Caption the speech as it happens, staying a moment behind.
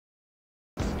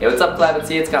Hey, what's up, Clap and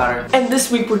See? It's Connor. And this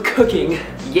week we're cooking.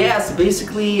 Yeah, so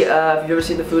basically, if you've ever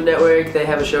seen the Food Network, they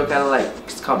have a show kind of like,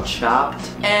 it's called Chopped.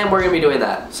 And we're gonna be doing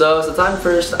that. So since I'm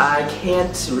first, I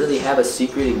can't really have a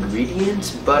secret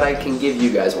ingredient, but I can give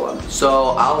you guys one. So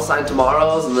I'll assign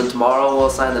tomorrow's, and then tomorrow we'll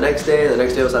assign the next day, and the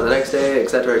next day we'll assign the next day,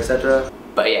 etc, etc.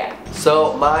 But yeah,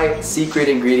 so my secret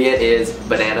ingredient is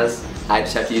bananas. I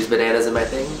just have to use bananas in my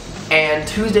thing. And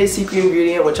Tuesday's secret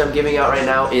ingredient, which I'm giving out right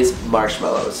now, is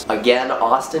marshmallows. Again,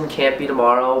 Austin can't be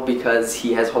tomorrow because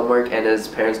he has homework and his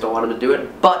parents don't want him to do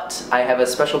it, but I have a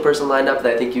special person lined up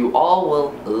that I think you all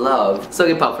will love, so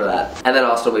get pumped for that. And then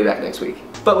Austin will be back next week.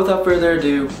 But without further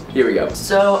ado, here we go.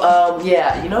 So,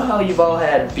 yeah, you know how you've all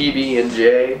had BB and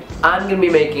J? I'm gonna be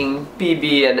making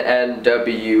BB and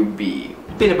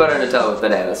NWB. Peanut butter and Nutella with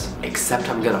bananas. Except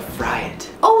I'm gonna fry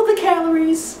it. Oh, the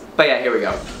calories! But yeah, here we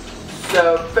go.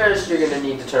 So first you're gonna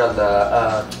need to turn on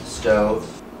the stove,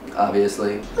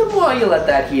 obviously. And while you let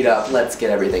that heat up, let's get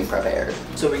everything prepared.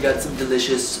 So we got some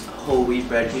delicious whole wheat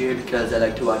bread here because I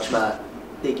like to watch my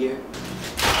figure.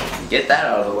 Get that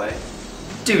out of the way.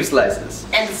 2 slices.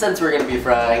 And since we're gonna be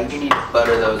frying, you need to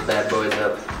butter those bad boys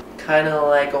up. Kinda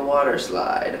like a water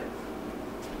slide.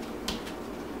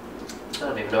 I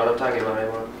don't even know what I'm talking about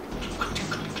anymore.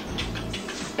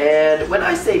 And when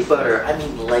I say butter, I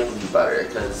mean lightly butter,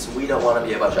 because we don't want to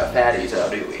be a bunch of fatties now,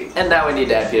 do we? And now we need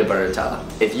to add peanut butter and Nutella.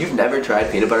 If you've never tried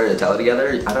peanut butter and Nutella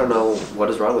together, I don't know what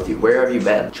is wrong with you. Where have you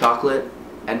been? Chocolate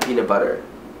and peanut butter.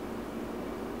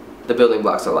 The building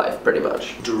blocks of life, pretty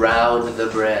much. Drown the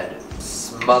bread.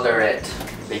 Smother it.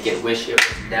 Make it wish it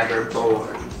was never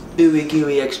born. Ooey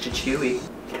gooey extra chewy.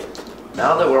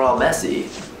 Now that we're all messy,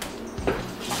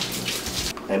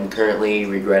 I'm currently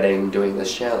regretting doing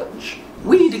this challenge.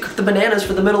 We need to cook the bananas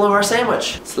for the middle of our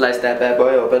sandwich. Slice that bad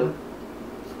boy open.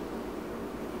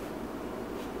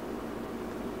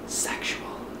 Sexual.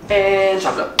 And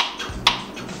chop it up.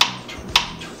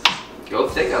 Go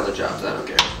thick on the chops, I don't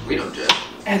care. We don't judge.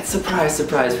 And surprise,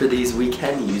 surprise for these, we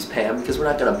can use Pam because we're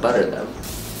not gonna butter them.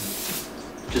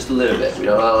 Just a little bit. We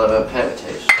don't want a Pam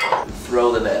taste.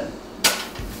 Throw them in.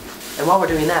 And while we're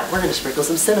doing that, we're gonna sprinkle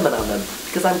some cinnamon on them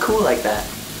because I'm cool like that.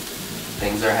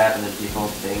 Things are happening, people.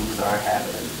 Things are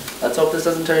happening. Let's hope this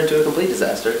doesn't turn into a complete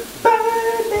disaster.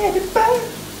 Burn, baby, burn.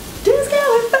 Just go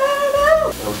and burn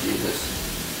out. Oh, Jesus.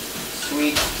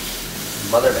 Sweet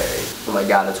Mother Mary. Oh my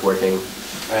God, it's working.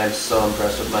 I am so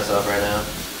impressed with myself right now.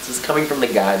 This is coming from the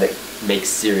guy that makes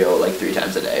cereal like 3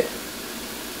 times a day.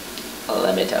 Oh,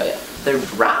 let me tell you. They're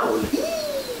brown.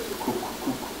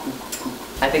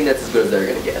 I think that's as good as they're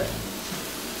gonna get.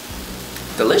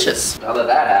 Delicious. Now that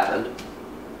that happened,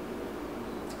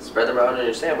 spread them around in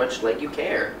your sandwich like you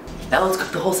care. Now let's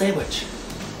cook the whole sandwich.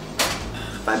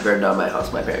 If I burn down my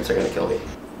house, my parents are gonna kill me.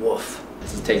 Woof.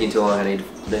 This is taking too long. I need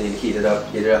to heat it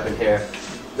up in here.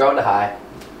 Going to high.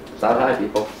 It's not high,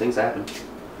 people. Things happen.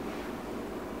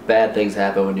 Bad things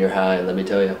happen when you're high, let me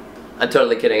tell you. I'm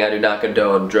totally kidding. I do not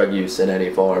condone drug use in any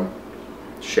form,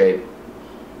 shape.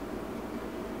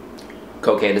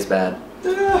 Cocaine is bad.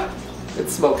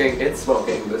 It's smoking. It's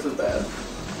smoking. This is bad.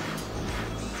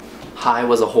 High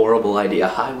was a horrible idea.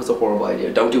 High was a horrible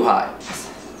idea. Don't do high.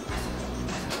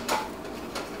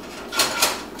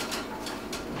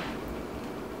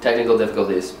 Technical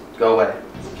difficulties. Go away.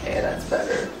 Okay, that's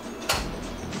better.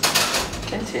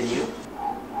 Continue.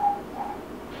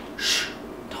 Shh.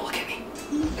 Don't look at me.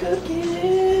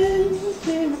 Cooking.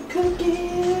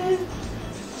 Cooking.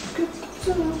 Cooking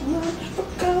so much for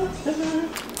Connor.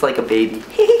 It's like a baby.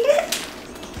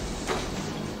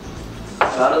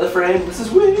 Out of the frame, this is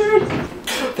weird.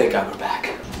 Thank God we're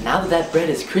back. Now that bread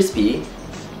is crispy,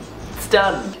 it's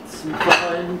done. Get some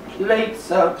fine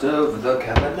plates out of the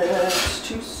cabinet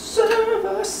to serve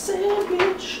our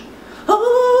sandwich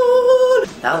on.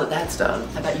 Now that that's done,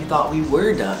 I bet you thought we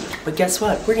were done. But guess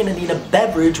what? We're gonna need a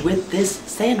beverage with this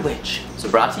sandwich. So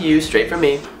brought to you straight from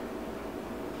me.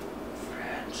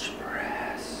 French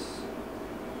press.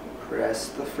 Press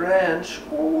the French.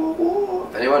 Ooh.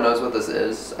 If anyone knows what this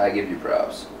is, I give you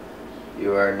props.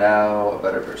 You are now a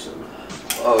better person.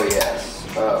 Oh yes.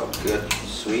 Oh, good.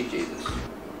 Sweet Jesus.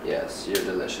 Yes, you're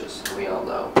delicious. We all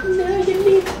know. Now you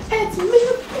need to add some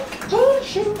milk.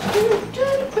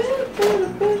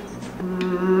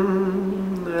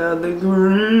 Add the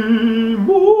cream.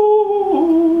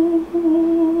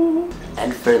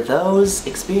 And for those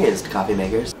experienced coffee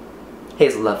makers,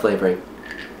 hazelnut flavoring.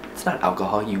 It's not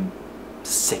alcohol, you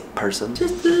sick person.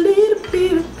 Just a little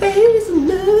bit of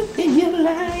hazelnut in your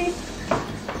life.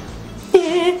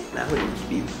 Yeah. Now we need to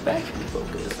be back in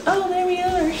focus. Oh, there we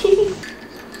are.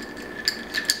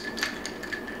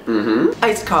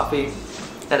 Iced coffee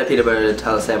and a peanut butter and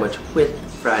Nutella sandwich with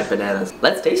fried bananas.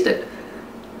 Let's taste it.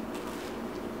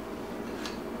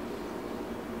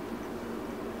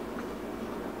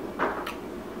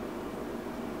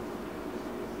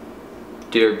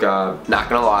 Dear God, not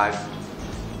gonna lie,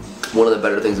 one of the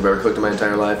better things I've ever cooked in my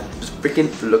entire life. Just freaking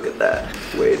look at that.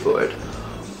 Wait for it.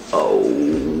 Oh,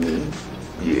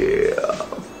 yeah.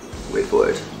 Wait for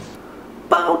it.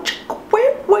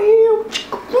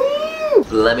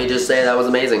 Let me just say that was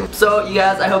amazing. So, you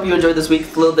guys, I hope you enjoyed this week.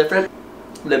 It's a little different.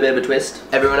 A little bit of a twist.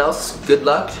 Everyone else, good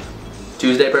luck.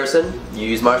 Tuesday person, you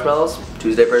use marshmallows.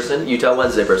 Tuesday person, you tell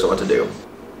Wednesday person what to do.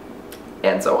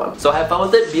 And so on. So have fun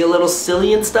with it, be a little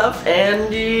silly and stuff,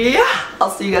 and yeah, I'll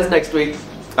see you guys next week.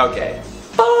 Okay,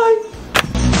 bye!